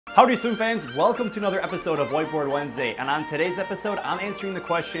Howdy swim fans, welcome to another episode of Whiteboard Wednesday, and on today's episode I'm answering the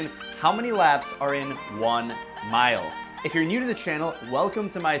question, how many laps are in 1 mile? If you're new to the channel, welcome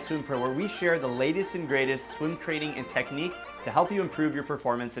to My Swim Pro, where we share the latest and greatest swim training and technique to help you improve your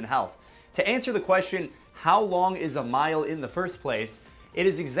performance and health. To answer the question, how long is a mile in the first place? It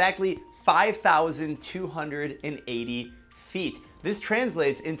is exactly 5,280 feet. This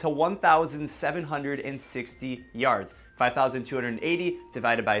translates into 1,760 yards. 5,280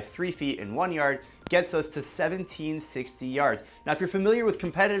 divided by 3 feet in 1 yard gets us to 1,760 yards. Now, if you're familiar with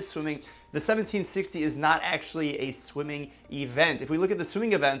competitive swimming, the 1,760 is not actually a swimming event. If we look at the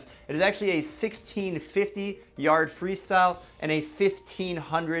swimming events, it is actually a 1,650 yard freestyle and a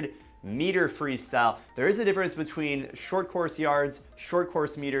 1,500 meter freestyle. There is a difference between short course yards, short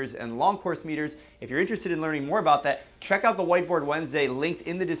course meters, and long course meters. If you're interested in learning more about that, check out the Whiteboard Wednesday linked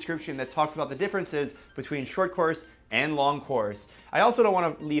in the description that talks about the differences between short course and long course. I also don't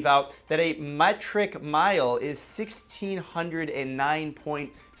want to leave out that a metric mile is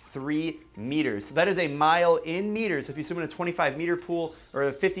 1,609.3 meters. So that is a mile in meters. If you swim in a 25 meter pool or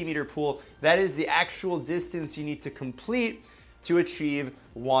a 50 meter pool, that is the actual distance you need to complete to achieve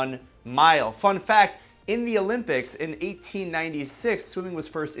 1 mile. Fun fact, in the Olympics in 1896, swimming was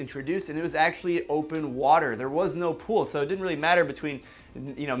first introduced and it was actually open water. There was no pool, so it didn't really matter between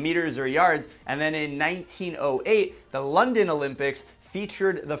meters or yards. And then in 1908, the London Olympics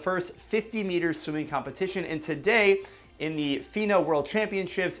featured the first 50 meter swimming competition. And today, in the FINA World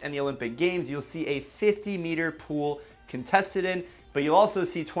Championships and the Olympic Games, you'll see a 50 meter pool contested in, but you'll also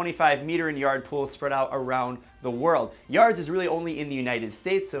see 25 meter and yard pools spread out around the world. Yards is really only in the United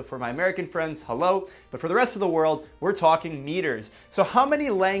States, so for my American friends, hello. But for the rest of the world, we're talking meters. So how many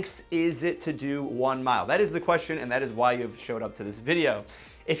lengths is it to do 1 mile? That is the question, and that is why you've showed up to this video.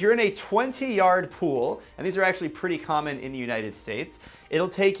 If you're in a 20-yard pool, and these are actually pretty common in the United States, it'll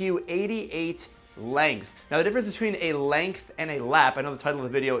take you 88 lengths. Now the difference between a length and a lap, I know the title of the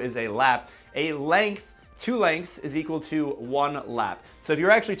video is a lap, a length, 2 lengths is equal to 1 lap. So if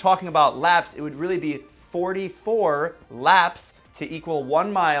you're actually talking about laps, it would really be 44 laps to equal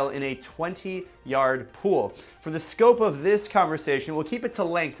 1 mile in a 20-yard pool. For the scope of this conversation, we'll keep it to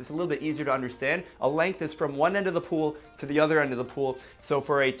lengths. It's a little bit easier to understand. A length is from one end of the pool to the other end of the pool. So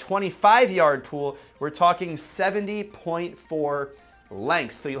for a 25-yard pool, we're talking 70.4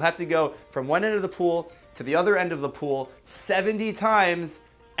 lengths. So you'll have to go from one end of the pool to the other end of the pool 70 times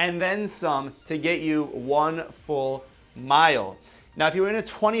and then some to get you 1 full mile. Now, if you're in a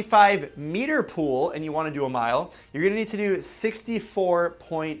 25 meter pool and you want to do a mile, you're going to need to do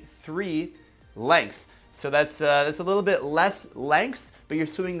 64.3 lengths. So that's a little bit less lengths, but you're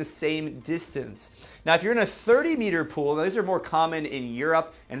swimming the same distance. Now, if you're in a 30 meter pool, now these are more common in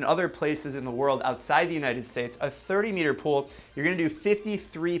Europe and in other places in the world outside the United States, a 30 meter pool, you're going to do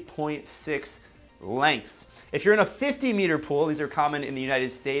 53.6 lengths. If you're in a 50 meter pool, these are common in the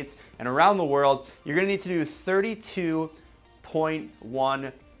United States and around the world, you're going to need to do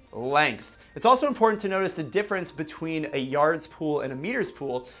 32.1 lengths. It's also important to notice the difference between a yards pool and a meters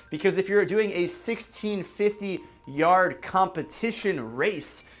pool, because if you're doing a 1,650 yard competition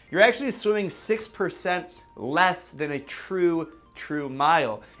race, you're actually swimming 6% less than a true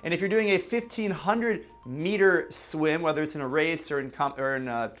mile. And if you're doing a 1,500 meter swim, whether it's in a race or in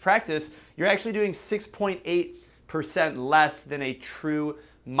practice, you're actually doing 6.8% less than a true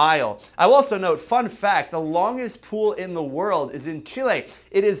mile. I will also note, fun fact, the longest pool in the world is in Chile.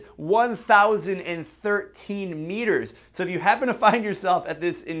 It is 1,013 meters. So if you happen to find yourself at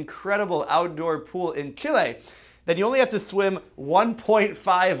this incredible outdoor pool in Chile, then you only have to swim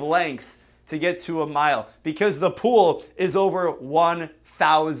 1.5 lengths to get to a mile, because the pool is over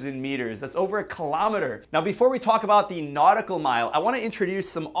 1,000 meters. That's over 1 kilometer. Now, before we talk about the nautical mile, I want to introduce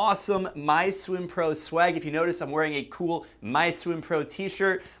some awesome My Swim Pro swag. If you notice, I'm wearing a cool My Swim Pro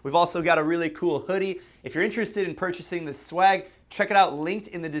t-shirt. We've also got a really cool hoodie. If you're interested in purchasing this swag, check it out, linked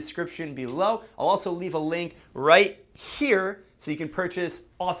in the description below. I'll also leave a link right here so you can purchase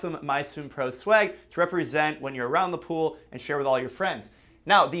awesome My Swim Pro swag to represent when you're around the pool and share with all your friends.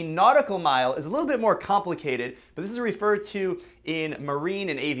 Now, the nautical mile is a little bit more complicated, but this is referred to in marine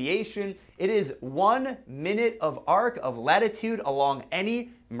and aviation. It is 1 minute of arc of latitude along any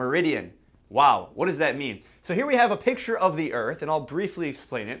meridian. Wow, what does that mean? So here we have a picture of the Earth, and I'll briefly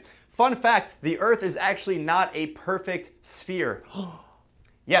explain it. Fun fact, the Earth is actually not a perfect sphere.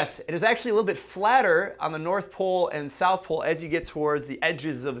 Yes, it is actually a little bit flatter on the North Pole and South Pole as you get towards the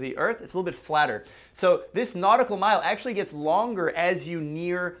edges of the Earth. It's a little bit flatter. So this nautical mile actually gets longer as you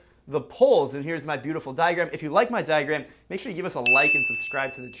near the poles. And here's my beautiful diagram. If you like my diagram, make sure you give us a like and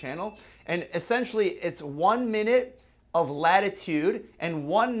subscribe to the channel. And essentially, it's 1 minute of latitude, and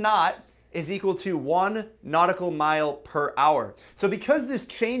 1 knot is equal to 1 nautical mile per hour. So because this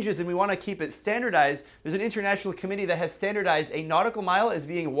changes and we want to keep it standardized, there's an international committee that has standardized a nautical mile as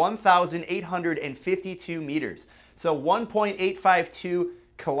being 1,852 meters. So 1.852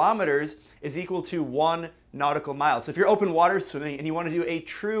 kilometers is equal to 1 nautical mile. So if you're open water swimming and you want to do a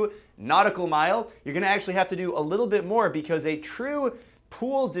true nautical mile, you're going to actually have to do a little bit more, because a true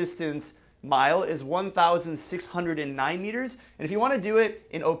pool distance mile is 1,609 meters. And if you want to do it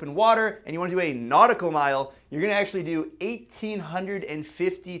in open water and you want to do a nautical mile, you're going to actually do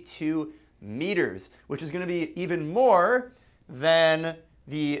 1,852 meters, which is going to be even more than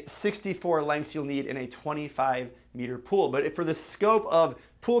the 64 lengths you'll need in a 25-meter pool. But for the scope of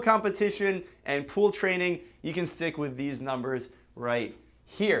pool competition and pool training, you can stick with these numbers right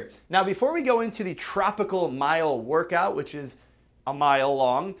here. Now, before we go into the tropical mile workout, which is a mile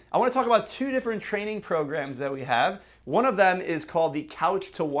long, I want to talk about 2 different training programs that we have. One of them is called the Couch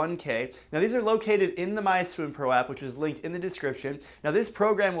to 1K. Now, these are located in the My Swim Pro app, which is linked in the description. Now, this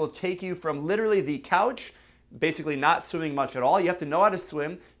program will take you from literally the couch, basically not swimming much at all. You have to know how to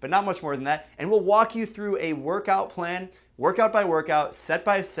swim, but not much more than that. And we'll walk you through a workout plan, workout by workout, set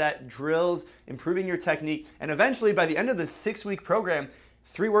by set, drills, improving your technique. And eventually, by the end of the 6-week program,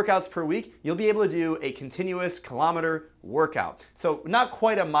 3 workouts per week, you'll be able to do a continuous kilometer workout. So not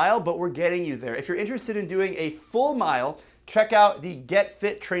quite a mile, but we're getting you there. If you're interested in doing a full mile, check out the Get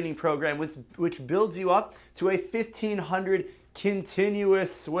Fit training program, which builds you up to a 1,500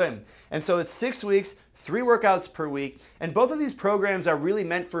 continuous swim. And so it's 6 weeks, 3 workouts per week, and both of these programs are really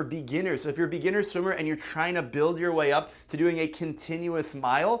meant for beginners. So if you're a beginner swimmer and you're trying to build your way up to doing a continuous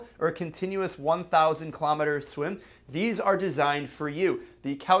mile or a continuous 1,000 kilometer swim, these are designed for you.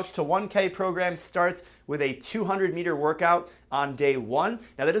 The Couch to 1K program starts with a 200-meter workout on day 1.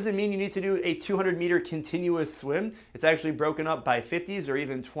 Now, that doesn't mean you need to do a 200-meter continuous swim. It's actually broken up by 50s or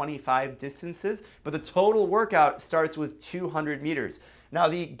even 25 distances, but the total workout starts with 200 meters. Now,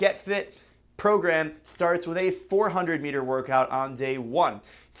 the Get Fit program starts with a 400-meter workout on day 1.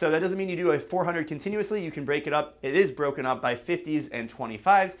 So that doesn't mean you do a 400 continuously. You can break it up. It is broken up by 50s and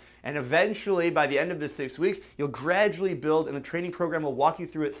 25s. And eventually, by the end of the 6 weeks, you'll gradually build, and the training program will walk you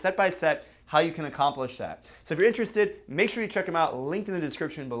through it step by step how you can accomplish that. So if you're interested, make sure you check them out, linked in the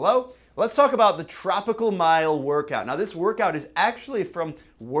description below. Let's talk about the Tropical Mile workout. Now, this workout is actually from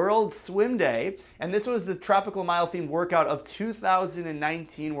World Swim Day, and this was the Tropical Mile themed workout of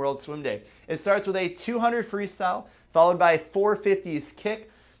 2019 World Swim Day. It starts with a 200 freestyle, followed by 450s kick.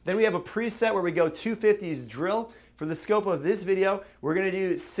 Then we have a preset where we go 250s drill. For the scope of this video, we're going to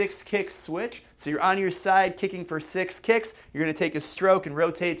do 6 kick switch. So you're on your side kicking for 6 kicks. You're going to take a stroke and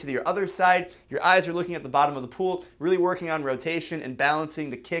rotate to your other side. Your eyes are looking at the bottom of the pool, really working on rotation and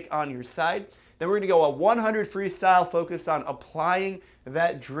balancing the kick on your side. Then we're going to go a 100 freestyle focused on applying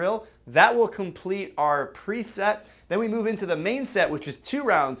that drill. That will complete our preset. Then we move into the main set, which is 2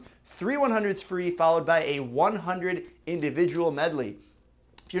 rounds, 3 100s free, followed by a 100 individual medley.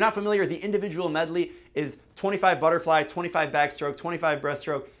 If you're not familiar, the individual medley is 25 butterfly, 25 backstroke, 25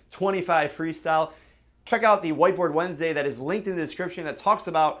 breaststroke, 25 freestyle. Check out the Whiteboard Wednesday that is linked in the description that talks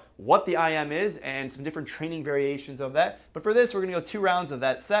about what the IM is and some different training variations of that. But for this, we're going to go 2 rounds of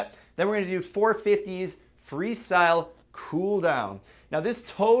that set. Then we're going to do 450s freestyle cool down. Now, this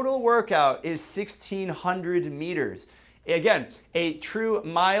total workout is 1,600 meters. Again, a true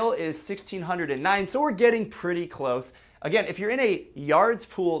mile is 1,609, so we're getting pretty close. Again, if you're in a yards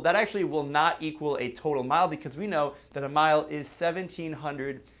pool, that actually will not equal a total mile, because we know that a mile is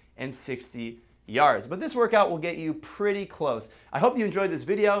 1,760 yards. But this workout will get you pretty close. I hope you enjoyed this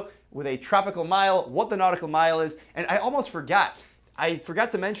video with a tropical mile, what the nautical mile is, and I almost forgot. I forgot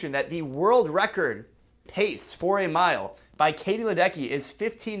to mention that the world record pace for a mile by Katie Ledecky is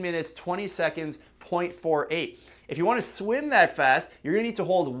 15 minutes, 20 seconds, 0.48. If you want to swim that fast, you're going to need to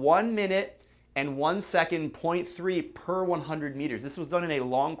hold 1 minute and 1 second, 0.3 per 100 meters. This was done in a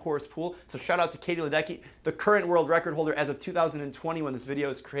long course pool, so shout out to Katie Ledecky, the current world record holder as of 2020 when this video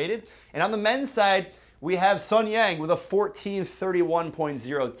is created. And on the men's side, we have Sun Yang with a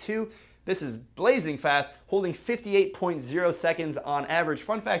 14:31.02. This is blazing fast, holding 58.0 seconds on average.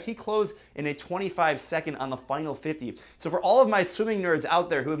 Fun fact, he closed in a 25 second on the final 50. So for all of my swimming nerds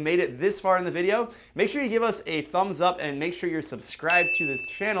out there who have made it this far in the video, make sure you give us a thumbs up and make sure you're subscribed to this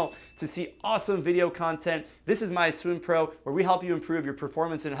channel to see awesome video content. This is My Swim Pro, where we help you improve your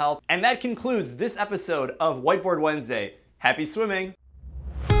performance and health. And that concludes this episode of Whiteboard Wednesday. Happy swimming!